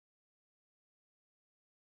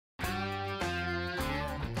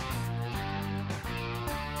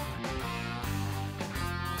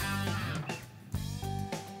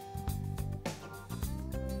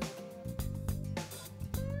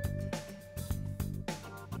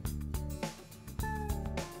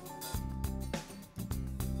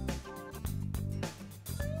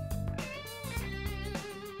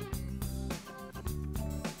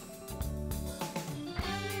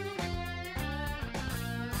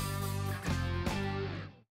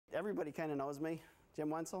everybody kind of knows me, Jim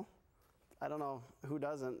Wensel. I don't know who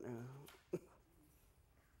doesn't.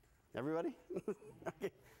 Everybody?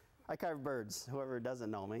 Okay. I carve birds, whoever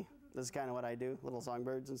doesn't know me. This is kind of what I do, little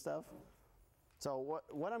songbirds and stuff. So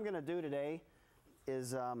what I'm going to do today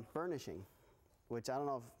is burnishing, which I don't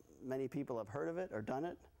know if many people have heard of it or done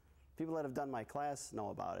it. People that have done my class know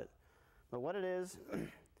about it. But what it is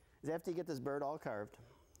after you get this bird all carved,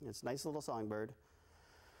 it's a nice little songbird,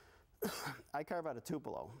 I carve out of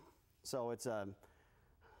tupelo. So it's a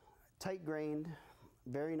tight grained,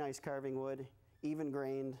 very nice carving wood, even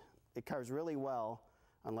grained. It carves really well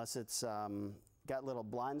unless it's got little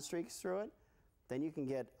blonde streaks through it. Then you can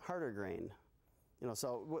get harder grain. You know,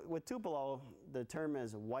 so with tupelo, the term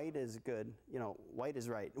is white is good. You know, white is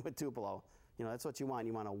right with tupelo. You know, that's what you want.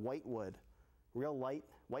 You want a white wood, real light,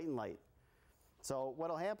 white and light. So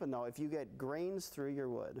what'll happen though, if you get grains through your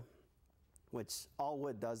wood, which all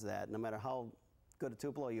wood does that, no matter how good a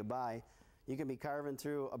tupelo you buy, you can be carving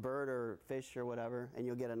through a bird or fish or whatever, and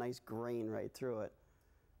you'll get a nice grain right through it.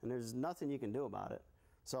 And there's nothing you can do about it.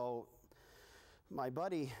 So my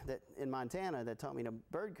buddy that in Montana that taught me to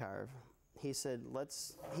bird carve, he said,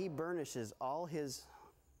 he burnishes all his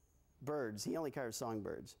birds. He only carves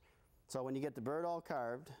songbirds. So when you get the bird all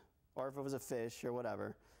carved, or if it was a fish or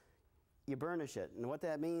whatever, you burnish it. And what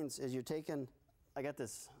that means is you're taking, I got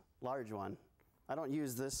this large one. I don't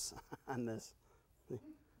use this on this, a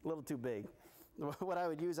little too big. What I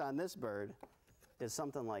would use on this bird is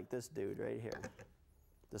something like this dude right here,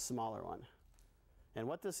 the smaller one. And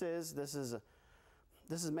what this is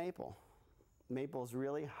maple. Maple is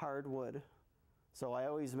really hard wood. So I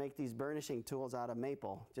always make these burnishing tools out of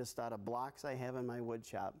maple, just out of blocks I have in my wood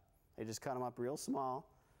shop. I just cut them up real small.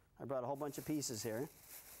 I brought a whole bunch of pieces here.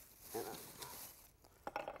 And,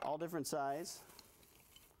 all different size.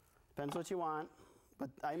 Depends what you want. But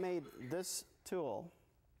I made this tool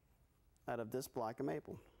out of this block of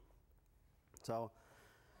maple. So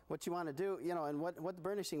what you want to do, you know, and what the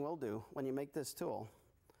burnishing will do when you make this tool,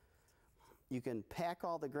 you can pack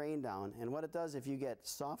all the grain down, and what it does, if you get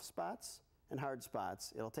soft spots and hard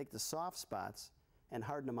spots, it'll take the soft spots and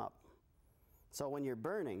harden them up. So when you're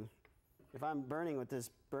burning, if I'm burning with this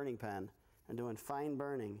burning pen and doing fine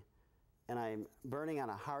burning, and I'm burning on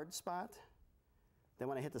a hard spot, then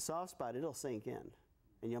when I hit the soft spot, it'll sink in,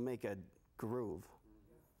 and you'll make a groove.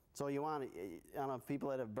 So you want, I don't know if people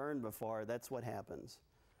that have burned before, that's what happens.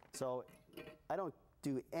 So I don't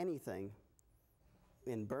do anything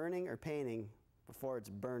in burning or painting before it's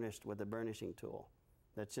burnished with a burnishing tool.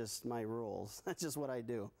 That's just my rules. That's just what I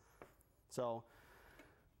do. So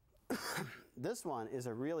this one is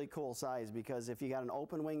a really cool size, because if you got an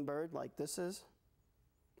open wing bird like this is,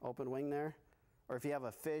 open wing there, or if you have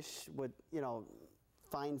a fish with, you know,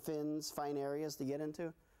 fine fins, fine areas to get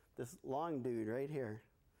into, this long dude right here,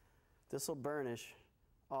 this will burnish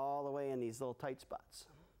all the way in these little tight spots.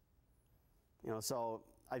 You know, so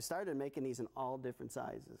I started making these in all different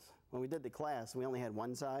sizes. When we did the class, we only had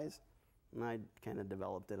one size, and I kind of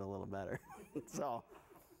developed it a little better. So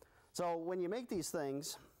when you make these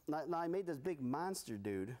things, now I made this big monster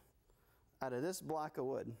dude out of this block of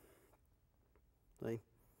wood. See?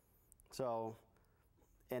 So,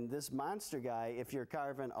 and this monster guy, if you're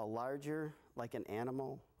carving a larger, like an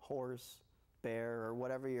animal, horse, bear, or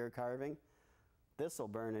whatever you're carving, this will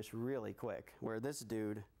burnish really quick. Where this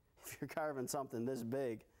dude, if you're carving something this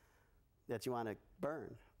big that you want to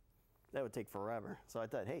burn, that would take forever. So I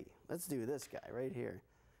thought, hey, let's do this guy right here.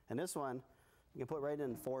 And this one, you can put right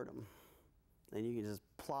in Fordham. And you can just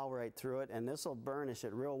plow right through it, and this will burnish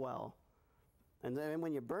it real well. And then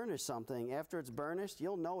when you burnish something, after it's burnished,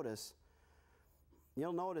 you'll notice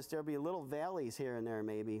there'll be little valleys here and there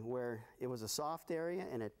maybe where it was a soft area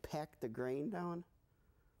and it packed the grain down.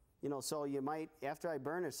 You know, so you might, after I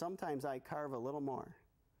burnish, sometimes I carve a little more.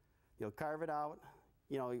 You'll carve it out.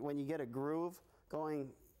 You know, when you get a groove going,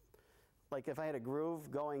 like if I had a groove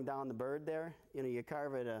going down the bird there, you know, you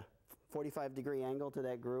carve at a 45-degree angle to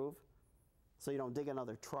that groove, so you don't dig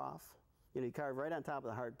another trough. You know, you carve right on top of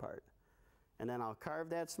the hard part. And then I'll carve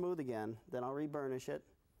that smooth again, then I'll reburnish it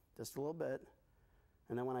just a little bit.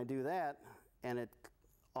 And then when I do that, and it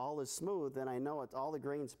all is smooth, then I know all the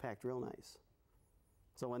grain's packed real nice.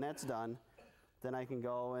 So when that's done, then I can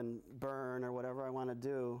go and burn or whatever I want to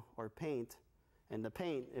do, or paint. And the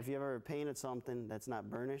paint, if you ever painted something that's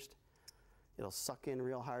not burnished, it'll suck in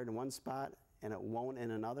real hard in one spot and it won't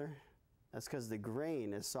in another. That's because the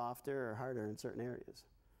grain is softer or harder in certain areas.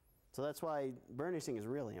 So that's why burnishing is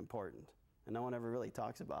really important, and no one ever really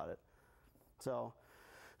talks about it. So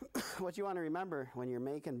what you want to remember when you're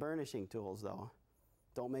making burnishing tools, though,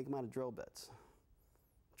 don't make them out of drill bits.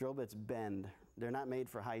 drill bits bend. They're not made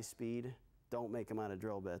for high speed. Don't make them out of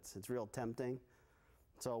drill bits. It's real tempting.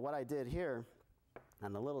 So what I did here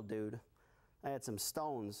on the little dude, I had some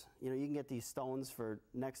stones. You know, you can get these stones for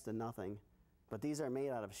next to nothing, but these are made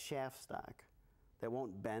out of shaft stock that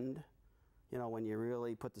won't bend, you know, when you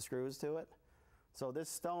really put the screws to it. So this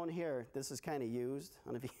stone here, this is kind of used. I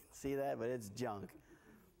don't know if you can see that, but it's junk.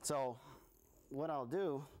 So what I'll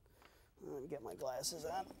do, let me get my glasses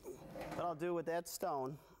on. What I'll do with that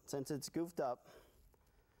stone, since it's goofed up,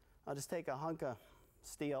 I'll just take a hunk of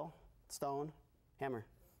steel, stone, hammer.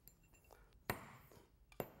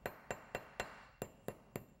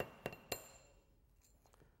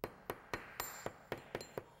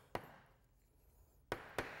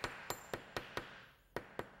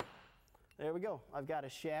 There we go. I've got a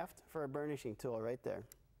shaft for a burnishing tool right there.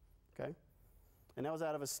 Okay? And that was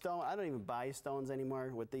out of a stone. I don't even buy stones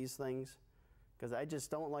anymore with these things because I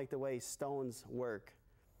just don't like the way stones work.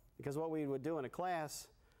 Because what we would do in a class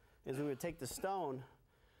is we would take the stone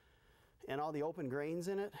and all the open grains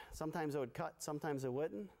in it. Sometimes it would cut, sometimes it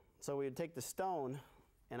wouldn't. So we would take the stone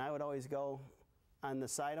and I would always go on the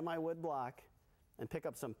side of my wood block and pick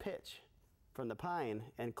up some pitch from the pine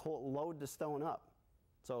and load the stone up.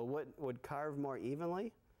 So it would carve more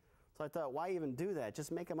evenly. So I thought, why even do that?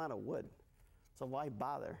 Just make them out of wood. So why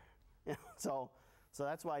bother? So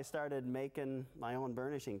that's why I started making my own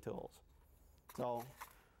burnishing tools. So,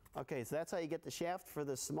 okay, so that's how you get the shaft for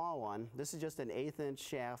the small one. This is just an 1/8 inch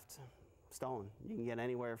shaft stone. You can get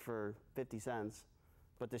anywhere for 50 cents.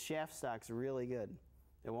 But the shaft stock's really good.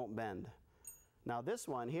 It won't bend. Now this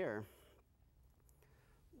one here,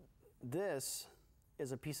 this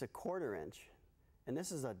is a piece of 1/4 inch. And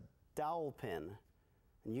this is a dowel pin.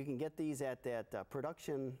 And you can get these at that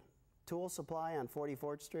production tool supply on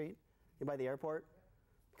 44th Street, by the airport.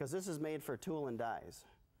 Because this is made for tool and dies.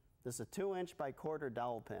 This is a 2 inch by 1/4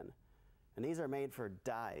 dowel pin. And these are made for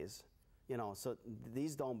dies. You know, so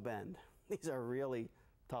these don't bend. These are really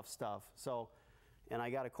tough stuff. So, and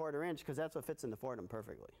I got a 1/4 inch because that's what fits into Fordham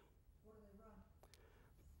perfectly. What do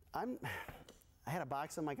they run? I had a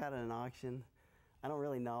box of them I got at an auction. I don't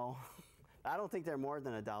really know. I don't think they're more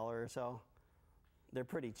than $1 or so. They're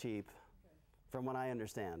pretty cheap, okay, from what I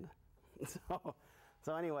understand.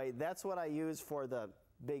 So anyway, that's what I use for the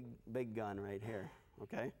big gun right here,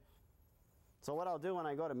 okay? So what I'll do when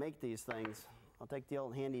I go to make these things, I'll take the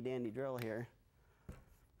old handy dandy drill here.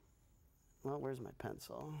 Well, where's my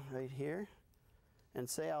pencil? Right here. And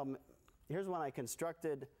say here's one I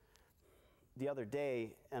constructed the other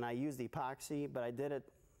day, and I used epoxy, but I did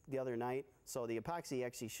it the other night. So the epoxy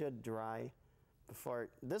actually should dry before.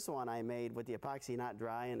 This one I made with the epoxy not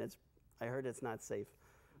dry, and I heard it's not safe.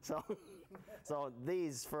 So, so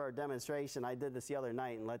these, for our demonstration, I did this the other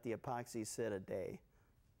night and let the epoxy sit a day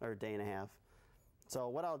or a day and a half. So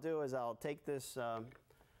what I'll do is I'll take this,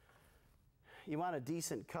 you want a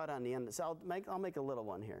decent cut on the end. So I'll make a little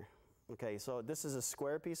one here. Okay, so this is a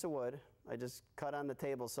square piece of wood. I just cut on the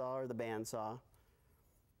table saw or the band saw.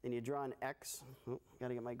 And you draw an X. Oh,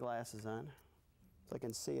 gotta get my glasses on so I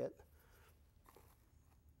can see it.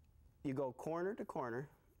 You go corner to corner.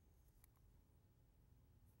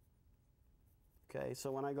 Okay,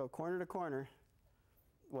 so when I go corner to corner,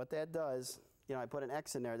 what that does, you know, I put an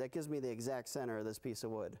X in there. That gives me the exact center of this piece of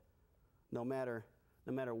wood. No matter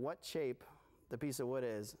what shape the piece of wood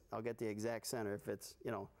is, I'll get the exact center if it's, you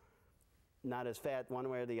know, not as fat one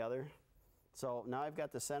way or the other. So now I've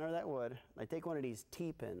got the center of that wood. I take one of these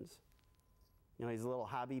T-pins, you know, these little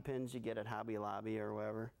hobby pins you get at Hobby Lobby or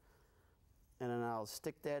wherever, and then I'll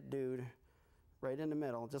stick that dude right in the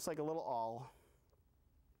middle, just like a little awl.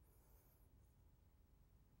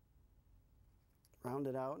 Round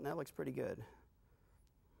it out, and that looks pretty good.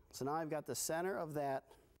 So now I've got the center of that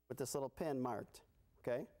with this little pin marked,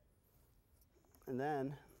 okay? And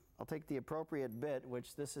then I'll take the appropriate bit,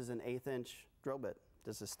 which this is an 1/8 inch drill bit.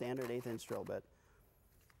 This is a standard 1/8 inch drill bit.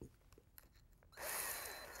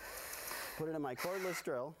 Put it in my cordless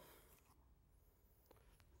drill.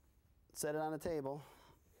 Set it on the table.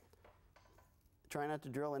 Try not to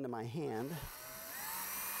drill into my hand.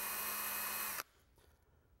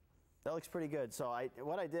 That looks pretty good. So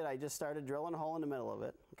what I did, I just started drilling a hole in the middle of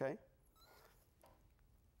it, okay?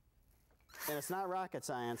 And it's not rocket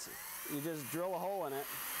science. You just drill a hole in it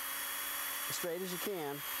as straight as you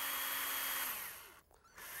can.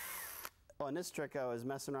 Oh, and this trick I was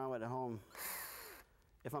messing around with at home.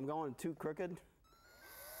 If I'm going too crooked,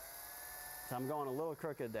 so I'm going a little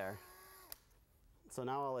crooked there. So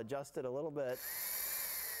now I'll adjust it a little bit.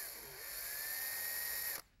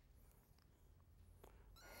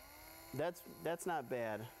 That's not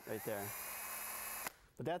bad right there.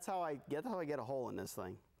 But that's how I get a hole in this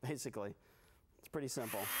thing, basically. It's pretty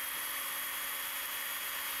simple.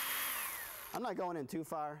 I'm not going in too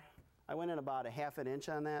far. I went in about a 1/2 inch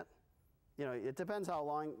on that. You know, it depends how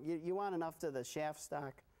long. You want enough to the shaft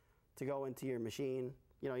stock to go into your machine.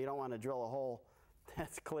 You know, you don't want to drill a hole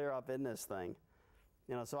that's clear up in this thing.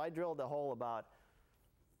 You know, so I drilled a hole about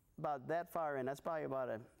that far in. That's probably about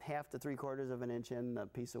a 1/2 to 3/4 of an inch in a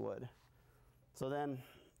piece of wood. So then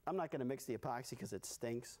I'm not going to mix the epoxy because it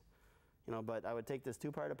stinks. You know, but I would take this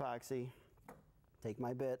 2-part epoxy, take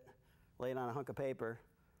my bit, lay it on a hunk of paper,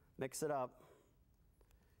 mix it up,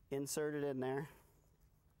 insert it in there,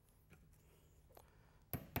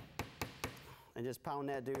 and just pound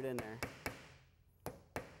that dude in there.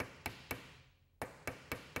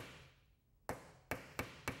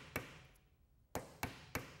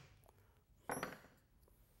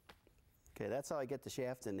 Okay, that's how I get the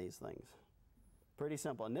shaft in these things. Pretty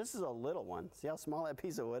simple. And this is a little one. See how small that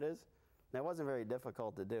piece of wood is? That wasn't very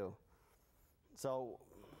difficult to do. So,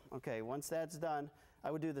 okay, once that's done,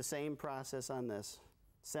 I would do the same process on this.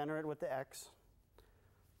 Center it with the X.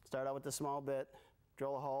 Start out with the small bit,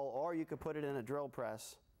 drill a hole, or you could put it in a drill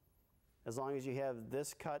press. As long as you have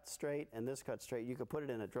this cut straight and this cut straight, you could put it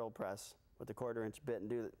in a drill press with a 1/4 inch bit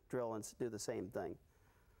and drill and do the same thing.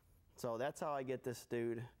 So that's how I get this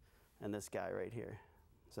dude and this guy right here.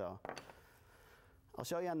 So I'll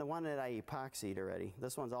show you on the one that I epoxied already.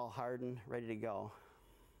 This one's all hardened, ready to go.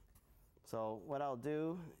 So what I'll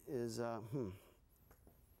do is, the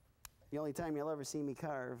only time you'll ever see me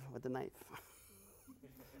carve with a knife.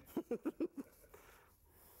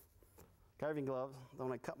 Carving gloves, don't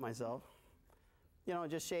want to cut myself. You know,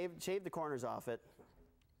 just shave the corners off it.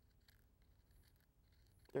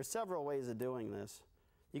 There's several ways of doing this.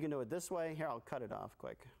 You can do it this way. Here, I'll cut it off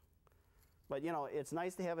quick. But you know, it's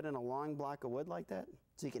nice to have it in a long block of wood like that,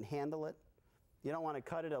 so you can handle it. You don't want to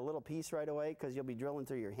cut it a little piece right away because you'll be drilling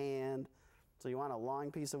through your hand. So you want a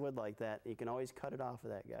long piece of wood like that. You can always cut it off of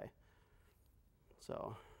that guy.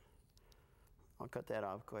 So I'll cut that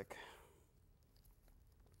off quick.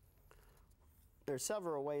 There's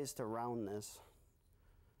several ways to round this.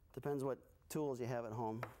 Depends what tools you have at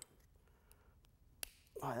home.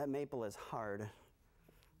 Oh, that maple is hard.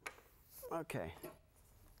 Okay.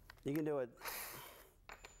 You can do it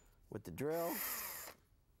with the drill.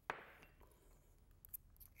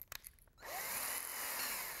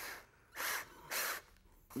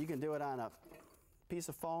 You can do it on a piece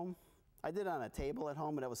of foam. I did it on a table at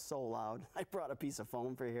home, but it was so loud. I brought a piece of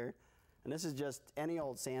foam for here. And this is just any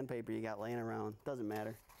old sandpaper you got laying around. Doesn't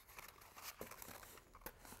matter.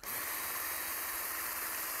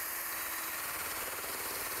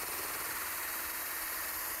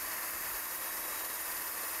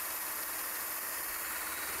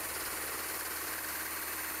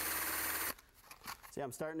 See,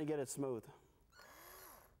 I'm starting to get it smooth.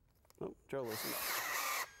 Oh, drill loosened up.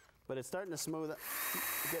 But it's starting to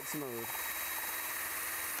get smooth.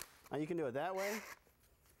 Now you can do it that way.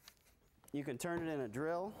 You can turn it in a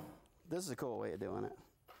drill. This is a cool way of doing it.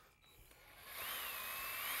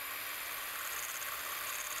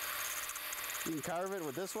 You can carve it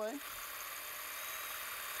with this way.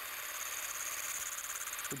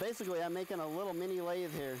 So basically, I'm making a little mini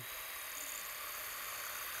lathe here.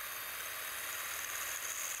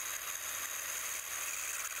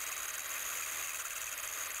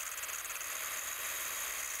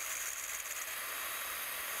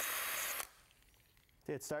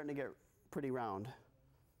 See, it's starting to get pretty round.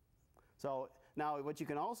 So now what you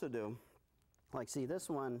can also do, like see this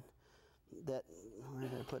one, where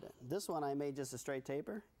did I put it? This one I made just a straight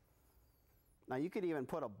taper. Now you could even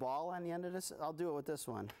put a ball on the end of this. I'll do it with this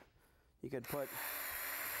one. You could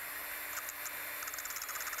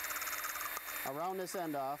I'll round this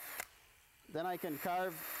end off. Then I can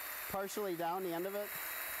carve partially down the end of it.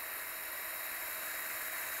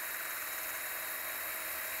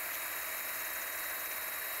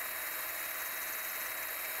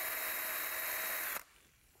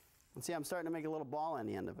 And see, I'm starting to make a little ball on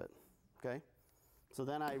the end of it, okay? So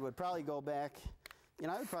then I would probably go back, you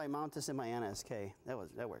know, I would probably mount this in my NSK.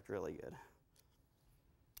 That worked really good.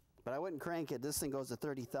 But I wouldn't crank it. This thing goes to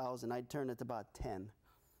 30,000. I'd turn it to about 10.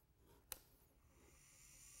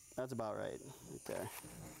 That's about right there.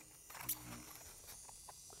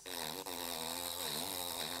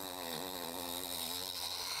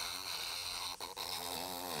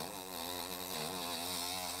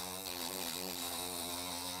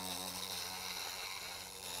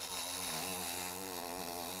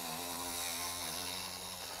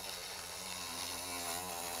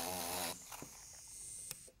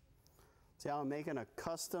 See how I'm making a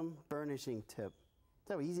custom burnishing tip.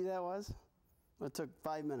 See how easy that was? It took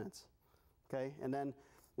 5 minutes. Okay, and then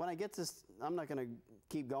when I get this, I'm not going to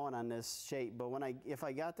keep going on this shape, but if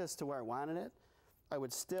I got this to where I wanted it, I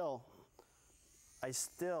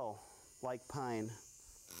still like pine.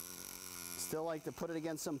 Still like to put it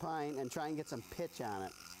against some pine and try and get some pitch on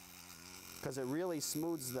it, because it really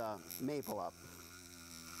smooths the maple up.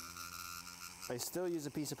 I still use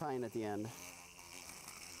a piece of pine at the end.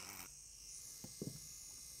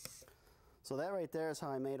 So that right there is how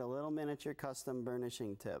I made a little miniature custom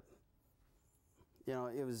burnishing tip. You know,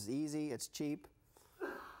 it was easy, it's cheap,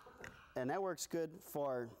 and that works good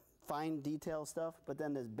for fine detail stuff, but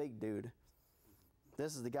then this big dude,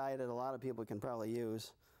 this is the guy that a lot of people can probably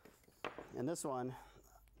use. And this one,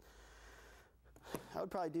 I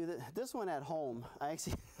would probably do this one at home. I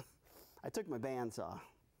took my bandsaw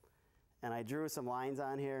and I drew some lines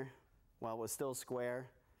on here while it was still square,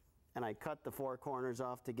 and I cut the 4 corners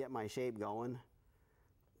off to get my shape going.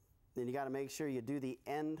 Then you got to make sure you do the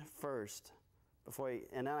end first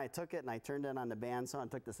and then I took it and I turned it on the bandsaw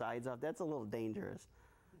and took the sides off. That's a little dangerous,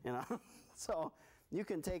 you know. So you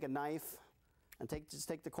can take a knife and just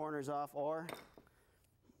take the corners off, or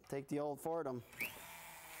take the old Fordham.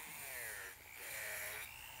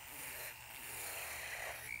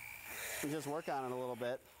 And just work on it a little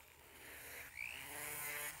bit.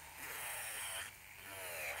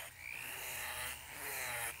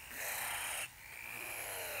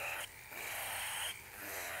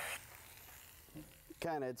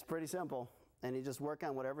 It's pretty simple, and you just work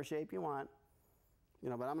on whatever shape you want, you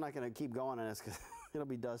know. But I'm not going to keep going on this because it'll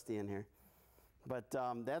be dusty in here. But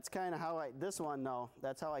that's kind of how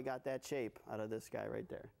that's how I got that shape out of this guy right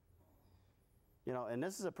there. You know, and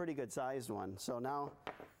this is a pretty good sized one. So now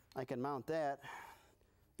I can mount that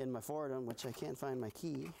in my Fordham, which I can't find my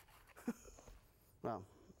key. Well,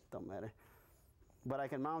 don't matter. But I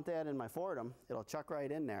can mount that in my Fordham. It'll chuck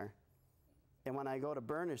right in there. And when I go to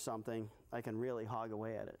burnish something, I can really hog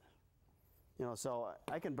away at it. You know, so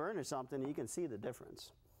I can burnish something and you can see the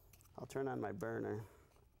difference. I'll turn on my burner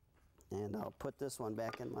and I'll put this one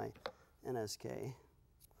back in my NSK.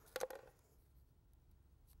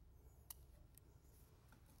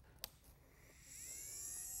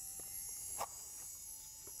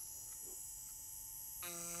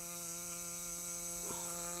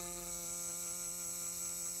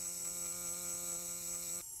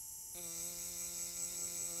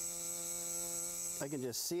 I can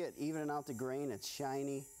just see it evening out the grain. It's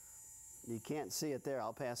shiny. You can't see it there.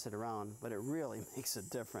 I'll pass it around, but it really makes a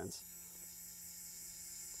difference.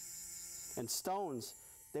 And stones,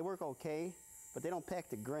 they work okay, but they don't pack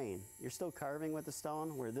the grain. You're still carving with the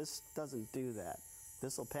stone, where this doesn't do that.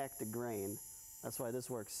 This will pack the grain. That's why this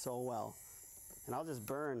works so well. And I'll just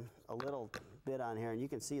burn a little bit on here, and you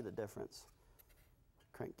can see the difference.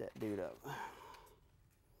 Crank that dude up.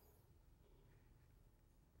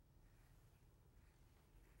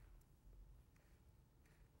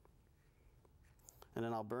 And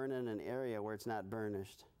then I'll burn in an area where it's not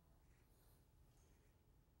burnished.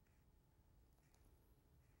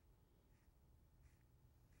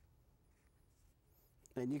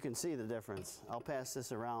 And you can see the difference. I'll pass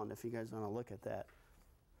this around if you guys want to look at that.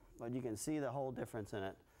 But you can see the whole difference in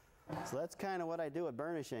it. So that's kind of what I do with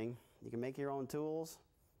burnishing. You can make your own tools.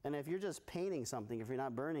 And if you're just painting something, if you're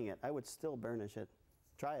not burning it, I would still burnish it.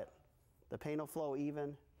 Try it. The paint will flow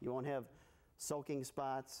even. You won't have soaking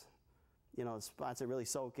spots. You know, spots that really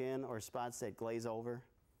soak in, or spots that glaze over,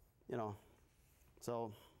 you know.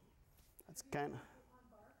 So that's kind of.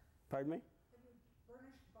 Pardon me? Have you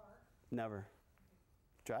burnished bark? Never.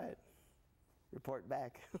 Try it. Report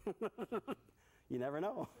back. You never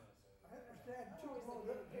know. I understand too, well,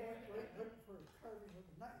 that good for carving with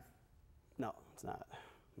a knife. No, it's not.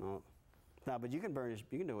 No. No, but you can burnish.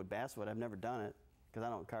 You can do it with basswood. I've never done it because I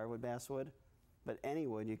don't carve with basswood. But any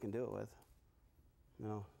wood you can do it with. You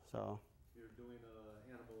know, so. You're doing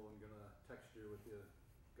an animal and gonna texture with the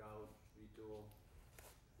gouge retool.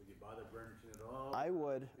 Would you bother burnishing it all? I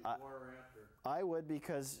would. Before or after? I would,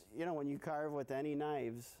 because, you know, when you carve with any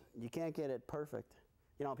knives, you can't get it perfect.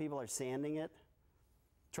 You know, people are sanding it.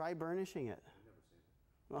 Try burnishing it. I've never seen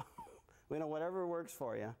it. Well, you know, whatever works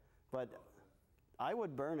for you. But I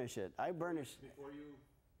would burnish it. I burnish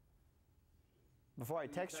before I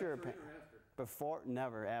texture a paint. Before,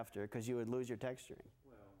 never after, because you would lose your texturing.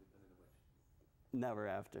 Well, depending on which. Never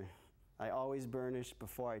after. I always burnish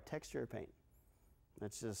before I texture a paint.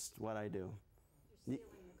 That's just what I do. You're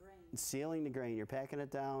sealing the grain. Sealing the grain. You're packing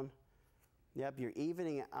it down. Yep, you're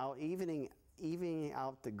evening out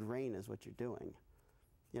the grain is what you're doing.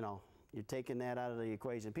 You know, you're taking that out of the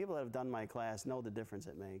equation. People that have done my class know the difference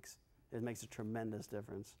it makes. It makes a tremendous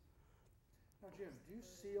difference. Now, Jim, do you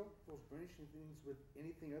seal those burnishing things with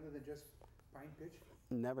anything other than just pine pitch?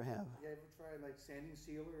 Never have. You ever tried like sanding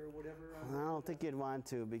sealer or whatever? I don't think you'd want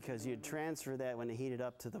to because you'd transfer that when you heat it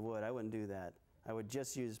up to the wood. I wouldn't do that. I would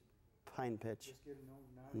just use pine pitch. Just get no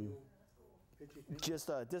nodule pitchy thing?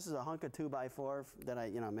 Just this is a hunk of 2x4 that I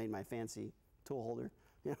made my fancy tool holder.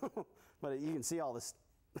 But you can see all this.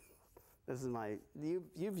 This is my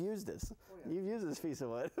you've used this. Oh, yeah. You've used this piece of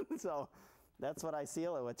wood, so that's what I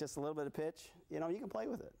seal it with. Just a little bit of pitch. You can play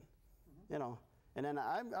with it. And then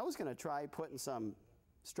I was going to try putting some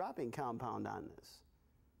stropping compound on this.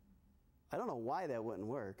 I don't know why that wouldn't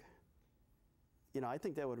work. I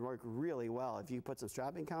think that would work really well. If you put some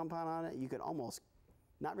stropping compound on it, you could almost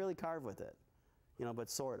not really carve with it, but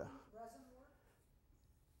sort of. Resin work?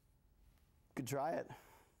 Could try it.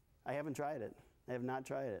 I haven't tried it. I have not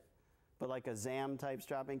tried it. But like a ZAM type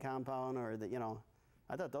stropping compound or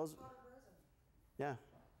I thought those, Hard resin.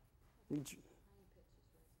 yeah.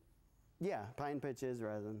 Yeah, pine pitch is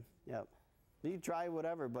resin. Yep. You try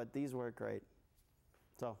whatever, but these work great.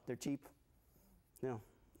 So they're cheap,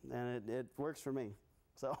 and it works for me.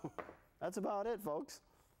 So that's about it, folks.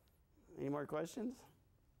 Any more questions?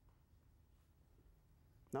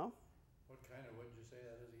 No? What kind of wood did you say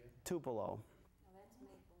that is again? Tupelo. Oh,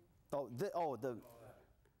 that's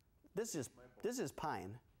maple. This is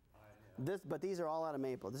pine. But these are all out of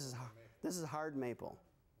maple. This is hard maple.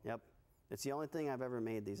 Yep. It's the only thing I've ever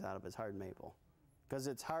made these out of is hard maple, because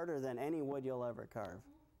it's harder than any wood you'll ever carve,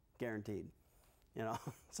 guaranteed.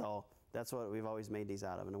 So that's what we've always made these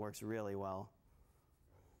out of, and it works really well.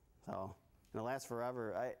 So and it lasts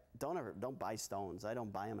forever. I don't buy stones. I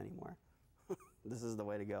don't buy them anymore. This is the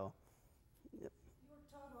way to go. Yep. You were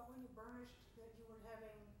talking about when you burnished that you were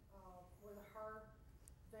having where the hard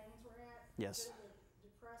veins were at. Yes. That it would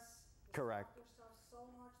depress the Correct. softer stuff so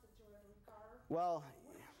much that you would have to recarve. Well,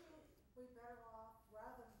 Wouldn't you be better off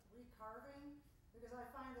rather than recarving? Because I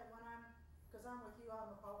find that because I'm with you,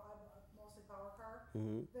 I'm mostly power carve,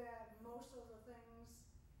 that most of the things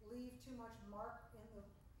leave too much mark in the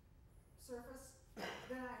surface.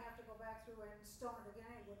 Then I have to go back through and stone it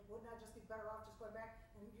again. Wouldn't I just be better off just going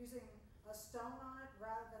back and using a stone on it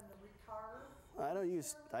rather than the recarve?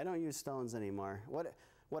 I don't use stones anymore.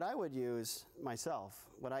 What I would use myself,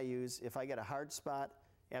 if I get a hard spot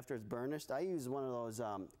after it's burnished, I use one of those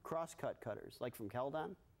cross-cut cutters, like from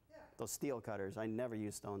Keldon. Yeah. Those steel cutters. I never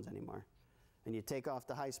use stones anymore. And you take off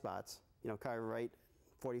the high spots, carve right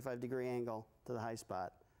 45-degree angle to the high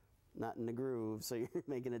spot, not in the groove, so you're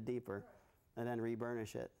making it deeper, and then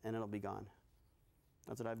reburnish it, and it'll be gone.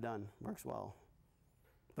 That's what I've done. Works well.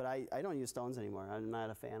 But I don't use stones anymore. I'm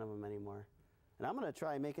not a fan of them anymore. And I'm going to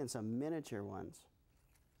try making some miniature ones.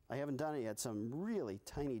 I haven't done it yet. Some really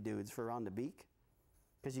tiny dudes for around the beak.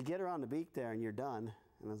 Because you get around the beak there and you're done.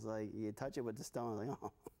 And it's like, you touch it with the stone, like,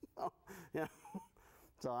 oh.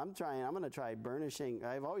 So I'm going to try burnishing.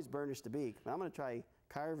 I've always burnished the beak, but I'm going to try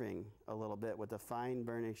carving a little bit with a fine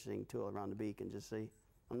burnishing tool around the beak and just see.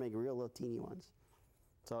 I'm going to make real little teeny ones.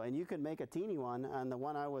 So, and you could make a teeny one on the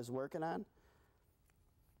one I was working on.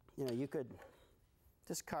 You could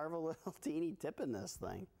just carve a little teeny tip in this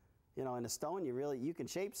thing. In a stone, you can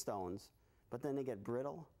shape stones, but then they get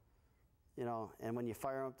brittle. And when you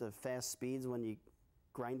fire them up to fast speeds, when you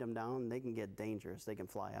grind them down, they can get dangerous. They can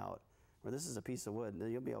fly out. Where this is a piece of wood,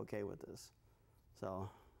 you'll be okay with this. So,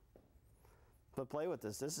 but play with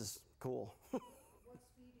this. This is cool. What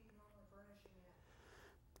speed do you normally burnishing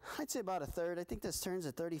at? I'd say about a third. I think this turns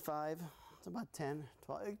at 35. It's about 10,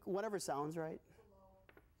 12, whatever sounds right.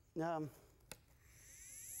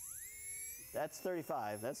 That's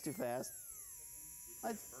 35. That's too fast.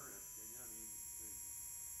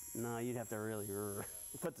 No, you'd have to really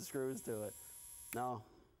put the screws to it. No,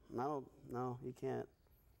 you can't.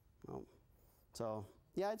 No. So,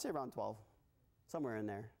 yeah, I'd say around 12. Somewhere in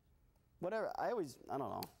there. Whatever. I don't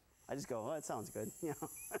know. I just go, oh, that sounds good. I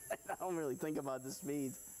don't really think about the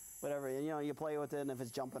speeds. Whatever. You play with it, and if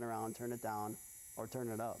it's jumping around, turn it down or turn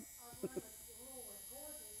it up. I find that the rule with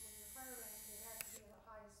gorges, when you're carving, it has to be at the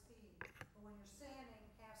highest speed. But when you're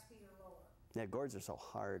sanding, half speed or lower. Yeah, gourds are so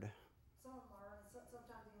hard. Some of them are, and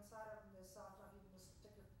sometimes the inside of them is soft enough you can just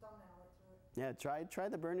stick your thumbnail right through it. Yeah, try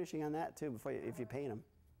the burnishing on that too if you paint them.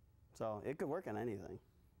 So it could work on anything.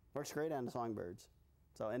 Works great on songbirds.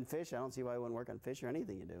 So and fish, I don't see why it wouldn't work on fish or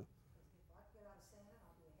anything you do. If I get out of sanding,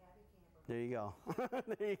 I'll be a happy camper. There you go.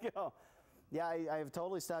 There you go. Yeah, I have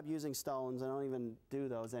totally stopped using stones. I don't even do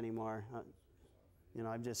those anymore.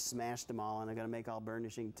 I've just smashed them all, and I'm gonna make all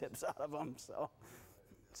burnishing tips out of them.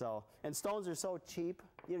 So and stones are so cheap.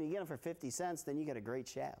 You get them for 50 cents, then you get a great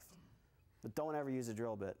shaft. But don't ever use a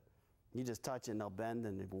drill bit. You just touch it and they'll bend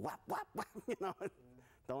and whap, whap, whap, you know.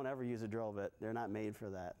 Don't ever use a drill bit. They're not made for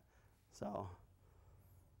that. So,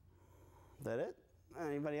 is that it?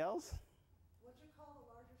 Anybody else? What do you call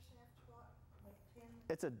the larger shaft like pin?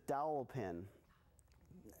 It's a dowel pin.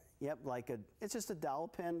 Yep, it's just a dowel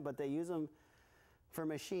pin, but they use them for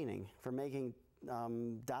machining, for making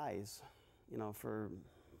dies, you know, for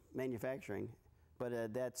manufacturing.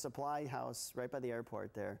 But that supply house right by the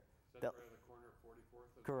airport there. Is that right on the corner of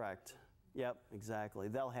 44th? Correct. Yep, exactly.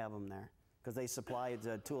 They'll have them there because they supply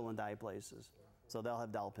the tool and die places. So they'll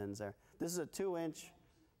have dowel pins there. This is a 2-inch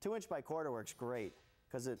by quarter works great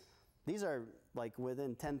because these are like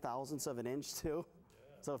within 10 thousandths of an inch too.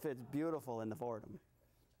 So it fits beautiful in the Fordham.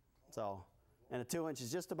 So, and a 2-inch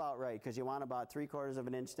is just about right because you want about 3/4 of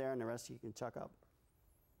an inch there and the rest you can chuck up.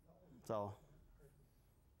 So,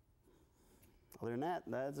 other than that,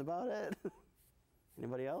 that's about it.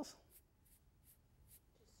 Anybody else?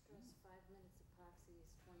 Just stress 5 minutes epoxy is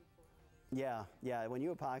 24 hours. Yeah, when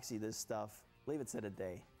you epoxy this stuff, leave it sit a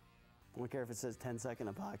day. I don't care if it says 10-second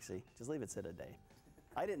epoxy, just leave it sit a day.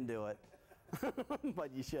 I didn't do it,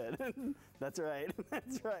 but you should. That's right,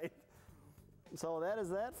 that's right. So that is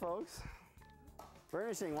that, folks.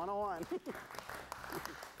 Burnishing 101.